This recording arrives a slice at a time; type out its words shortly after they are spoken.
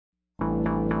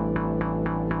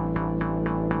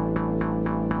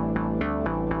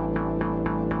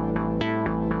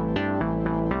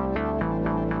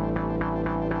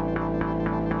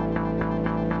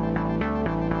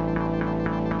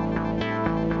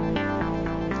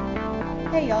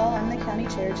Hey y'all, I'm the County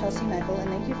Chair, Chelsea Michael, and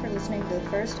thank you for listening to the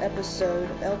first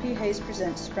episode of LP Hayes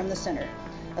Presents From the Center,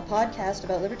 a podcast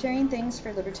about libertarian things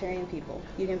for libertarian people.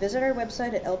 You can visit our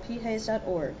website at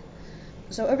lphayes.org.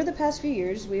 So over the past few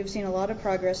years, we have seen a lot of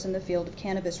progress in the field of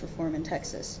cannabis reform in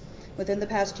Texas. Within the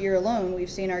past year alone, we've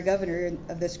seen our governor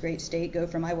of this great state go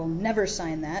from "I will never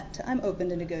sign that" to "I'm open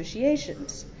to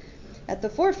negotiations." At the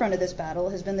forefront of this battle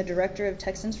has been the Director of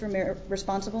Texans for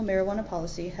Responsible Marijuana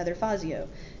Policy, Heather Fazio,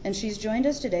 and she's joined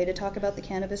us today to talk about the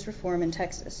cannabis reform in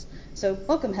Texas. So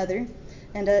welcome, Heather,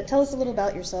 and tell us a little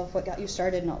about yourself, what got you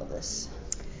started in all of this.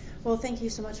 Well, thank you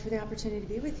so much for the opportunity to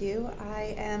be with you.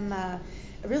 I am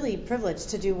really privileged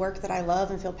to do work that I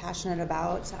love and feel passionate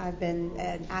about. I've been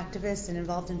an activist and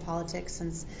involved in politics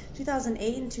since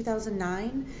 2008 and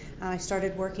 2009. I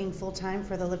started working full-time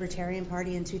for the Libertarian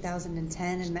Party in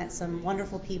 2010 and met some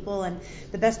wonderful people. And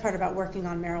the best part about working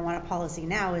on marijuana policy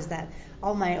now is that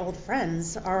all my old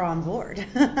friends are on board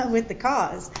with the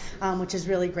cause, which is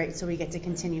really great, so we get to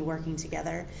continue working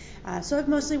together. So I've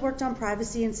mostly worked on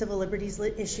privacy and civil liberties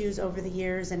issues over the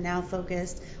years and now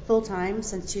focused full-time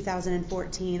since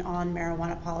 2014 on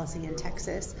marijuana policy in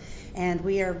Texas. And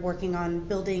we are working on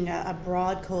building a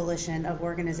broad coalition of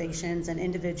organizations and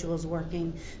individuals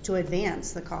working to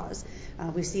advance the cause.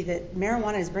 We see that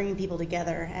marijuana is bringing people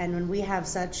together, and when we have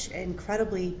such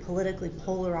incredibly politically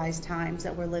polarized times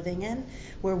that we're living in,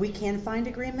 where we can find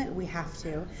agreement, we have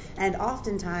to. And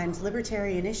oftentimes,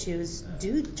 libertarian issues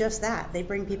do just that. They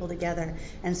bring people together.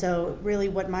 And so really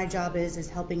what my job is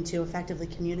helping to effectively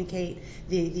communicate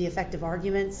the effective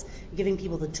arguments, giving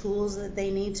people the tools that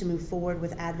they need to move forward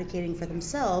with advocating for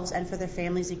themselves and for their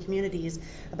families and communities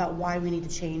about why we need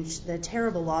to change the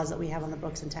terrible laws that we have on the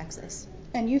books in Texas.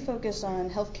 And you focus on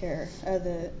healthcare,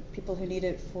 the people who need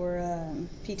it for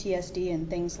PTSD and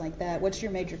things like that. What's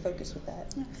your major focus with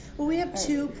that? Yeah. Well, we have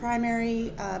two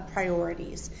primary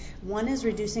priorities. One is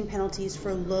reducing penalties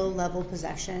for low-level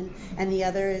possession, and the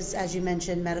other is, as you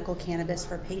mentioned, medical cannabis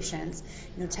for patients.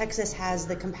 Texas has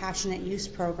the compassionate use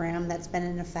program that's been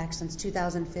in effect since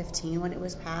 2015 when it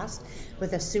was passed,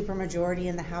 with a supermajority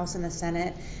in the House and the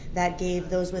Senate that gave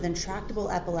those with intractable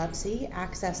epilepsy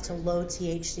access to low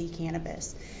THC cannabis.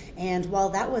 And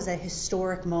while that was a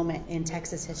historic moment in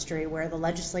Texas history where the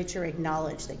legislature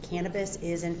acknowledged that cannabis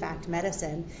is in fact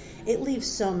medicine, it leaves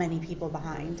so many people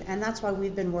behind. And that's why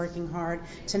we've been working hard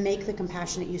to make the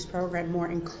compassionate use program more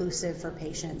inclusive for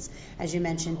patients. As you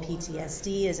mentioned,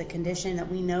 PTSD is a condition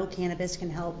that we know cannabis can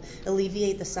help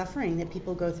alleviate the suffering that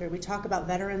people go through. We talk about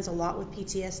veterans a lot with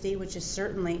PTSD, which is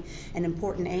certainly an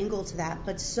important angle to that,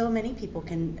 but so many people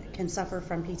can suffer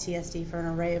from PTSD for an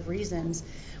array of reasons.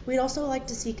 We'd also like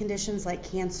to see conditions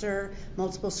like cancer,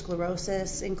 multiple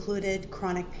sclerosis included,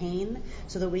 chronic pain,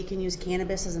 so that we can use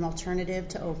cannabis as an alternative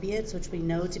to opiates, which we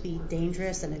know to be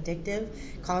dangerous and addictive,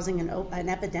 causing an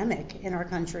epidemic in our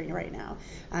country right now.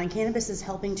 And cannabis is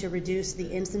helping to reduce the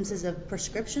instances of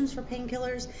prescriptions for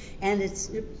painkillers, and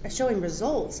it's showing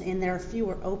results in there are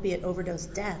fewer opiate overdose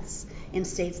deaths in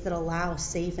states that allow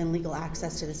safe and legal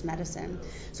access to this medicine.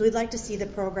 So we'd like to see the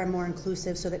program more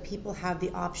inclusive so that people have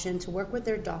the option to work with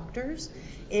their doctors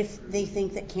if they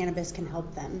think that cannabis can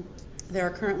help them. There are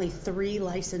currently 3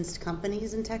 licensed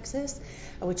companies in Texas,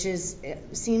 which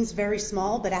seems very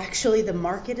small, but actually the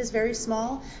market is very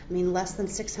small. I mean, less than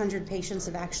 600 patients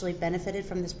have actually benefited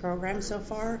from this program so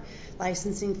far.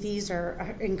 Licensing fees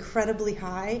are incredibly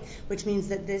high, which means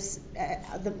that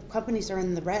the companies are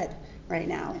in the red right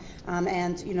now.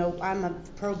 And I'm a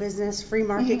pro-business, free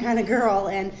market kind of girl,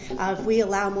 and if we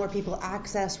allow more people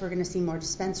access, we're going to see more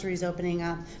dispensaries opening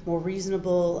up, more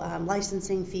reasonable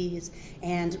licensing fees,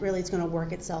 and really it's going to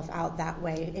work itself out that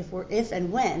way if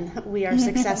and when we are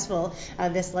successful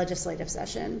this legislative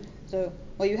session. So,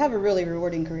 well, you have a really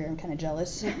rewarding career. I'm kind of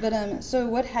jealous. But so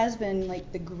what has been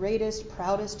like the greatest,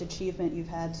 proudest achievement you've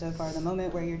had so far, the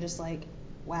moment where you're just like,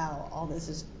 wow, all this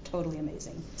is totally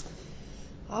amazing?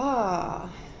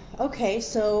 Okay,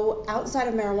 so outside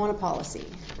of marijuana policy,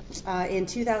 in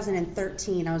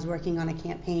 2013, I was working on a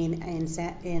campaign in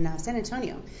San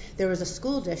Antonio. There was a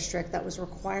school district that was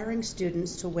requiring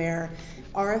students to wear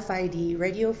RFID,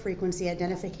 radio frequency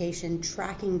identification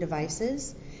tracking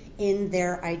devices in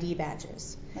their ID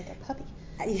badges. Like a puppy.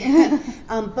 Yeah,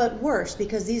 but worse,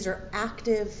 because these are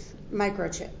active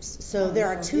microchips. So there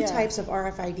are two types of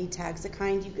RFID tags, the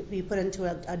kind you put into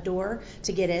a door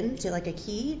to get in, to like a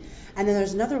key, and then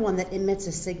there's another one that emits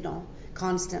a signal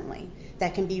constantly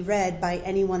that can be read by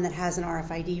anyone that has an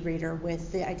RFID reader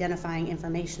with the identifying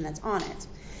information that's on it.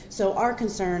 So our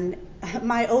concern,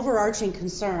 my overarching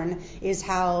concern, is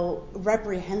how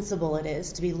reprehensible it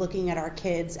is to be looking at our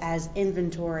kids as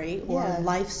inventory or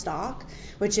livestock,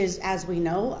 which is, as we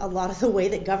know, a lot of the way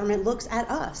that government looks at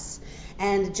us.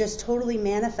 And just totally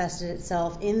manifested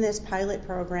itself in this pilot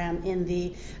program in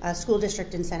the school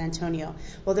district in San Antonio.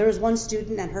 Well, there was one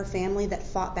student and her family that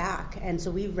fought back, and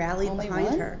so we rallied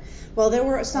behind her. Well, there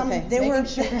were some. Okay, there were.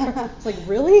 Sure. It's like,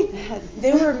 really?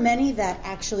 There were many that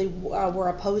actually were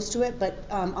opposed to it, but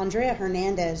Andrea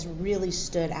Hernandez really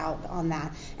stood out on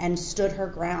that and stood her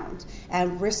ground,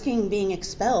 risking being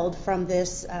expelled from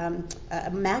this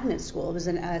magnet school. It was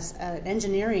an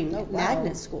engineering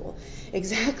magnet school.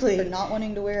 Exactly. For not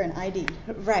wanting to wear an ID.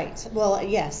 Right. Well,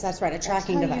 yes, that's right. A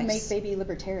tracking device. That's how you make baby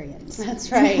libertarians.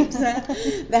 That's right.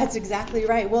 That's exactly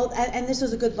right. Well, and this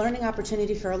was a good learning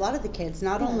opportunity for a lot of the kids,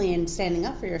 not only in standing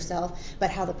up for yourself, but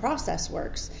how the process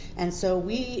works. And so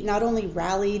we not only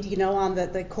rallied, on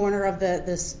the corner of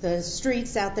the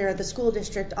streets out there at the school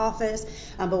district office,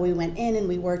 but we went in and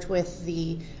we worked with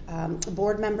the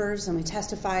board members and we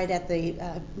testified at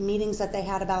the meetings that they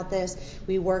had about this.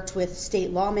 We worked with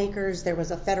state lawmakers. There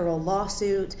was a federal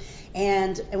lawsuit.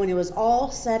 And when it was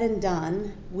all said and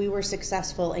done, we were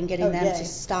successful in getting them to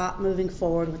stop moving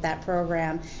forward with that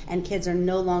program, and kids are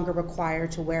no longer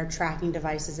required to wear tracking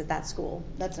devices at that school.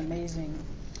 That's amazing.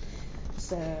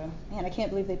 So, man, I can't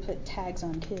believe they put tags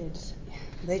on kids.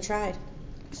 They tried.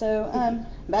 So,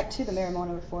 back to the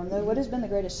marijuana reform, though. What has been the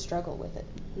greatest struggle with it?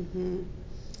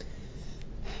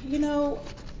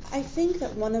 I think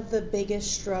that one of the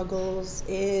biggest struggles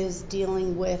is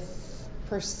dealing with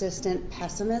persistent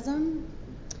pessimism.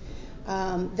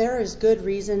 There is good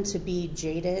reason to be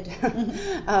jaded.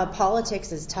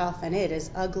 Politics is tough and it is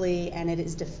ugly and it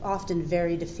is often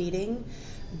very defeating,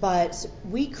 but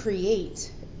we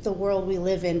create the world we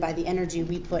live in by the energy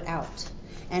we put out.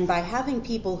 And by having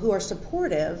people who are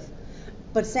supportive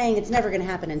but saying it's never going to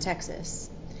happen in Texas,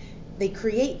 they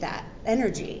create that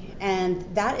energy,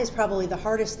 and that is probably the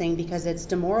hardest thing because it's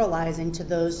demoralizing to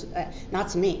those, not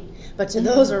to me, but to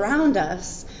those around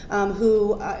us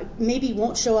who maybe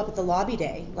won't show up at the lobby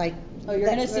day. Oh, you're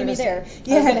going to see me there.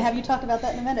 Yeah. I was going to have you talk about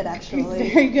that in a minute, actually.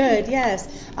 Very good, yes.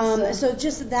 So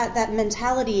just that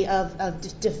mentality of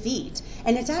defeat.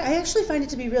 And I actually find it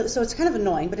to be really, so it's kind of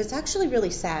annoying, but it's actually really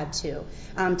sad, too,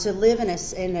 to live in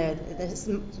this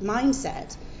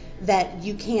mindset that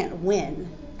you can't win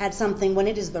at something when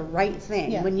it is the right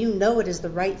thing, when you know it is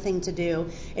the right thing to do,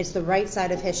 it's the right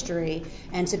side of history,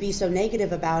 and to be so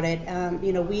negative about it,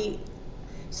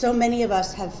 so many of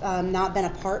us have not been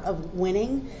a part of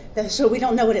winning, so we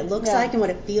don't know what it looks like and what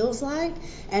it feels like,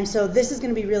 and so this is going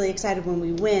to be really excited when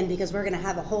we win because we're going to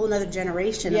have a whole other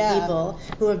generation of people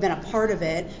who have been a part of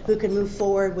it, who can move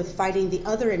forward with fighting the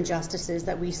other injustices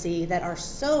that we see that are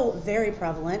so very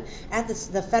prevalent at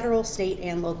the federal, state,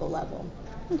 and local level.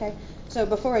 Okay. So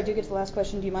before I do get to the last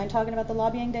question, do you mind talking about the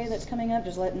lobbying day that's coming up?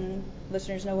 Just letting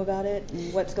listeners know about it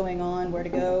and what's going on, where to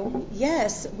go.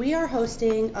 Yes, we are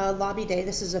hosting a lobby day.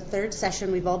 This is a third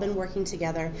session. We've all been working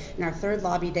together in our third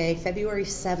lobby day, February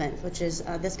 7th, which is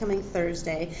this coming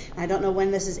Thursday. I don't know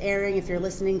when this is airing. If you're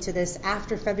listening to this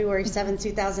after February 7th,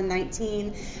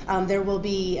 2019, there will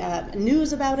be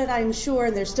news about it, I'm sure,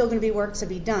 and there's still going to be work to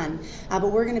be done.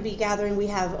 But we're going to be gathering. We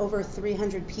have over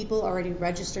 300 people already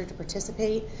registered to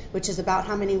participate, which is about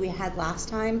how many we had last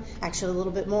time, actually a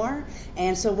little bit more.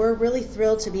 And so we're really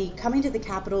thrilled to be coming to the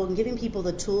Capitol and giving people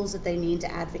the tools that they need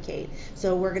to advocate.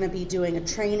 So we're going to be doing a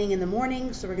training in the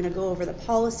morning, so we're going to go over the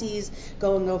policies,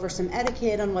 going over some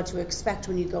etiquette on what to expect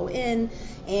when you go in,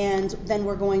 and then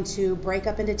we're going to break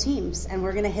up into teams, and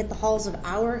we're going to hit the halls of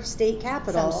our state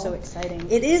capitol. Sounds so exciting.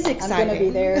 It is exciting. I'm going to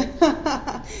be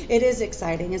there. It is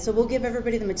exciting, and so we'll give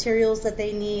everybody the materials that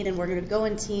they need, and we're going to go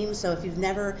in teams, so if you've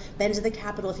never been to the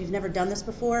Capitol, if you've never done this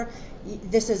before,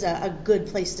 this is a good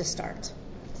place to start.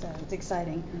 So it's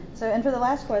exciting. So, and for the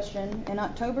last question, in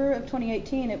October of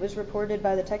 2018, it was reported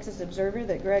by the Texas Observer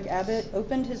that Greg Abbott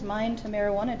opened his mind to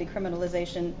marijuana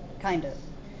decriminalization, kind of.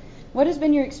 What has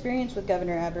been your experience with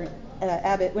Governor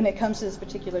Abbott when it comes to this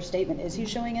particular statement? Is he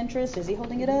showing interest? Is he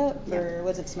holding it up? Or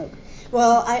was it smoke?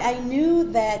 Well, I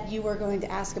knew that you were going to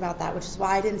ask about that, which is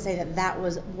why I didn't say that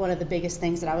was one of the biggest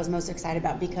things that I was most excited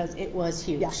about, because it was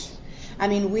huge. I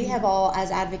mean, we have all,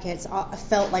 as advocates,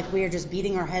 felt like we are just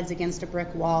beating our heads against a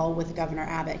brick wall with Governor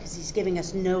Abbott because he's giving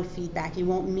us no feedback. He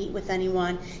won't meet with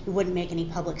anyone. He wouldn't make any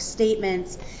public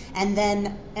statements. And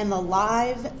then in the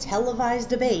live televised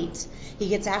debate, he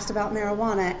gets asked about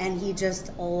marijuana and he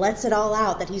just lets it all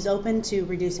out that he's open to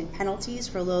reducing penalties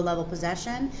for low-level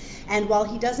possession. And while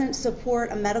he doesn't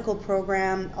support a medical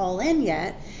program all in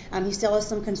yet, he still has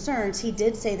some concerns. He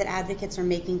did say that advocates are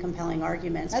making compelling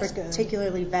arguments,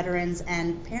 particularly veterans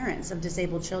and parents of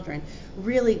disabled children.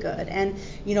 Really good. And,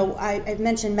 you know, I've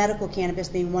mentioned medical cannabis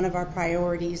being one of our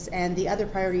priorities, and the other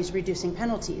priority is reducing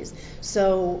penalties.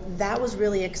 So that was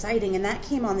really exciting, and that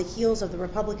came on the heels of the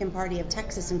Republican Party of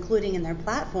Texas including in their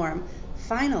platform,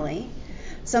 finally,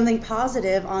 something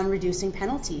positive on reducing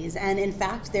penalties. And in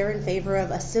fact, they're in favor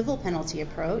of a civil penalty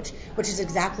approach, which is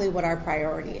exactly what our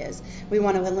priority is. We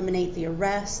want to eliminate the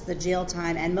arrest, the jail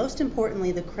time, and most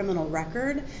importantly, the criminal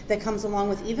record that comes along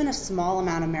with even a small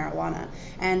amount of marijuana.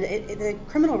 And the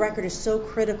criminal record is so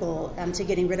critical to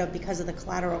getting rid of because of the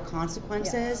collateral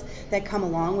consequences that come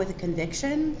along with a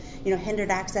conviction. You know, hindered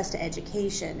access to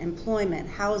education, employment,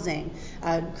 housing.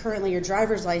 Currently, your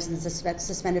driver's license is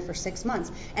suspended for 6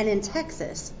 months. And in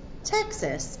Texas,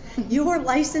 your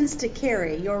license to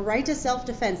carry, your right to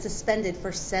self-defense suspended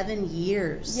for 7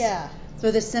 years. Yeah.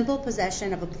 For the simple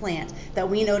possession of a plant that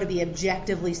we know to be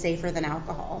objectively safer than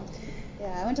alcohol.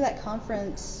 Yeah, I went to that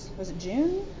conference, was it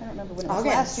June? I don't remember when it was.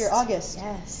 August. Last year, August.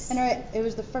 Yes. And it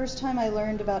was the first time I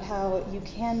learned about how you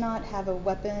cannot have a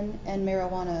weapon and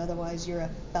marijuana, otherwise you're a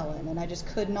felon. And I just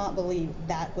could not believe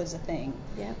that was a thing.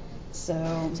 Yeah. So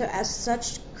as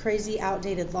such crazy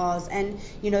outdated laws, and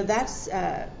you know that's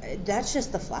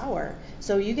just the flower.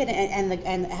 So you get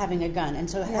and having a gun, and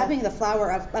so having the flower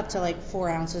up to like 4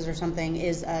 ounces or something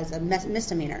is a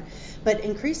misdemeanor. But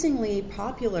increasingly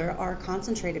popular are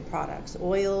concentrated products,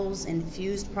 oils,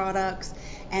 infused products,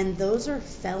 and those are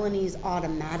felonies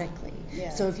automatically.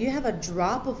 Yeah. So if you have a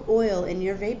drop of oil in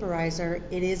your vaporizer,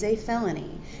 it is a felony.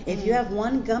 If you have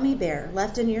one gummy bear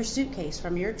left in your suitcase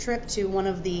from your trip to one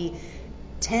of the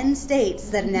 10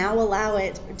 states that now allow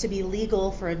it to be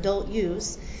legal for adult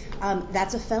use,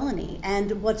 that's a felony.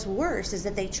 And what's worse is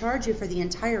that they charge you for the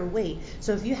entire weight.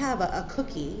 So if you have a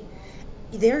cookie,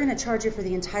 they're going to charge you for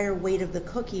the entire weight of the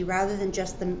cookie rather than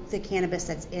just the cannabis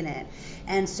that's in it.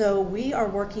 And so we are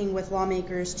working with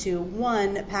lawmakers to,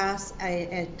 one, pass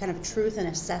a kind of truth and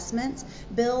assessment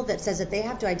bill that says that they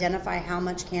have to identify how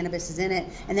much cannabis is in it,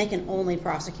 and they can only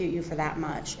prosecute you for that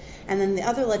much. And then the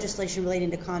other legislation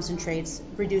relating to concentrates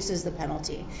reduces the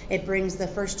penalty. It brings the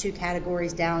first 2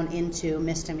 categories down into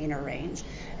misdemeanor range.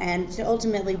 And so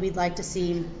ultimately we'd like to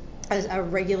see a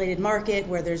regulated market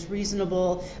where there's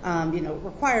reasonable,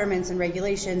 requirements and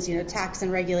regulations. Tax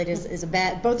and regulate is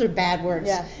both are bad words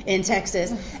in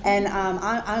Texas, and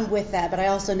I'm with that. But I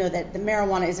also know that the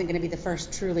marijuana isn't going to be the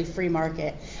first truly free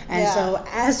market. And so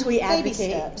as we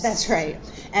advocate, that's right.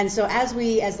 And so as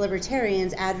we, as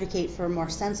libertarians, advocate for more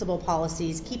sensible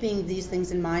policies, keeping these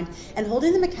things in mind and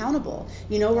holding them accountable.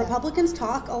 Republicans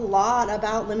talk a lot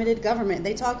about limited government.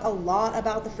 They talk a lot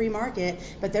about the free market,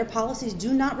 but their policies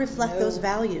do not reflect those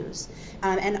values.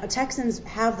 And Texans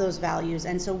have those values,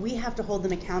 and so we have to hold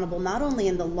them accountable not only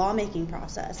in the lawmaking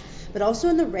process, but also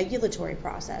in the regulatory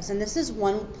process. And this is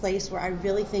one place where I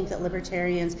really think that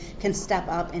libertarians can step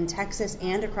up in Texas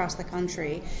and across the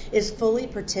country, is fully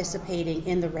participating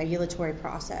in the regulatory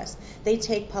process. They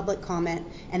take public comment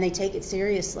and they take it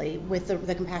seriously with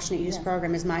the compassionate use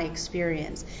program, is my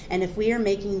experience. And if we are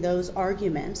making those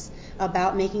arguments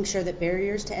about making sure that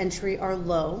barriers to entry are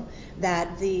low,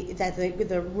 that the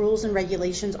rules and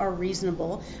regulations are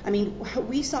reasonable. I mean,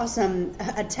 we saw some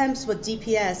attempts with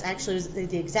DPS, actually it was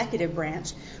the executive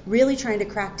branch, really trying to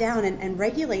crack down and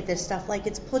regulate this stuff like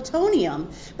it's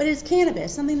plutonium, but it's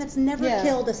cannabis, something that's never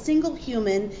killed a single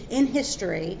human in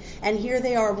history. And here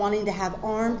they are wanting to have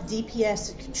armed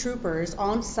DPS troopers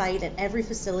on site at every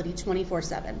facility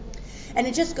 24/7. And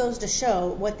it just goes to show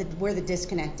where the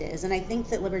disconnect is. And I think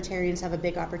that libertarians have a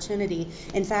big opportunity.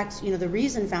 In fact, the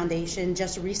Reason Foundation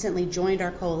just recently joined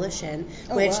our coalition,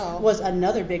 which was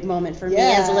another big moment for me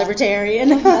as a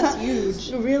libertarian. That's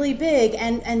huge. Really big.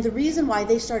 And the reason why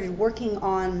they started working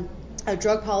on a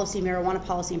drug policy, marijuana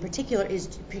policy in particular, is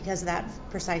because of that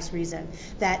precise reason.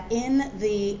 That in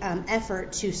the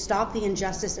effort to stop the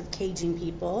injustice of caging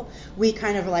people, we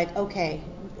kind of are like, okay,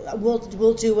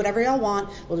 we'll do whatever y'all want.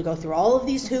 We'll go through all of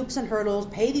these hoops and hurdles,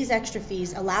 pay these extra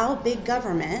fees, allow big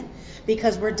government,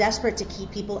 because we're desperate to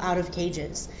keep people out of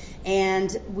cages.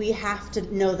 And we have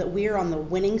to know that we're on the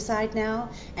winning side now,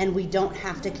 and we don't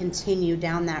have to continue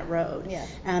down that road.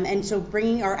 And so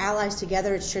bringing our allies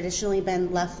together, it's traditionally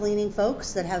been left-leaning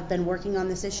folks that have been working on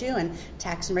this issue, and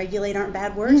tax and regulate aren't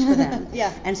bad words for them.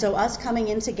 Yeah. And so us coming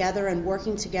in together and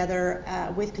working together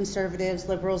with conservatives,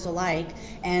 liberals alike,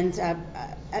 and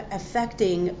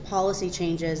affecting policy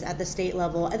changes at the state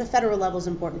level, at the federal level is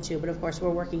important too, but of course we're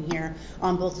working here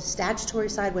on both the statutory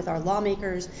side with our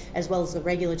lawmakers as well as the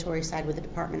regulatory side with the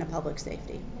Department of Public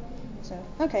Safety. So,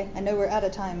 okay, I know we're out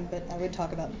of time, but I would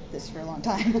talk about this for a long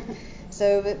time.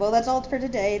 So, well, that's all for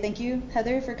today. Thank you,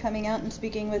 Heather, for coming out and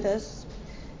speaking with us.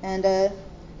 And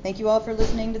thank you all for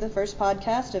listening to the first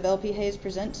podcast of LP Hayes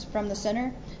Presents from the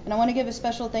Center. And I want to give a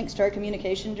special thanks to our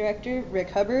communication director,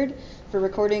 Rick Hubbard, for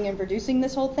recording and producing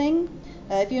this whole thing.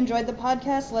 If you enjoyed the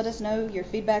podcast, let us know. Your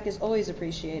feedback is always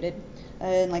appreciated.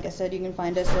 And like I said, you can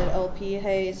find us at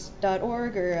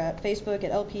lphays.org or at Facebook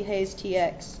at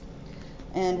lphaystx.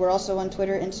 And we're also on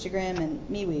Twitter, Instagram, and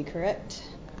MeWe, correct?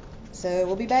 So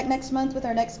we'll be back next month with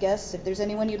our next guests. If there's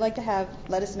anyone you'd like to have,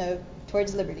 let us know.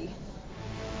 Towards Liberty.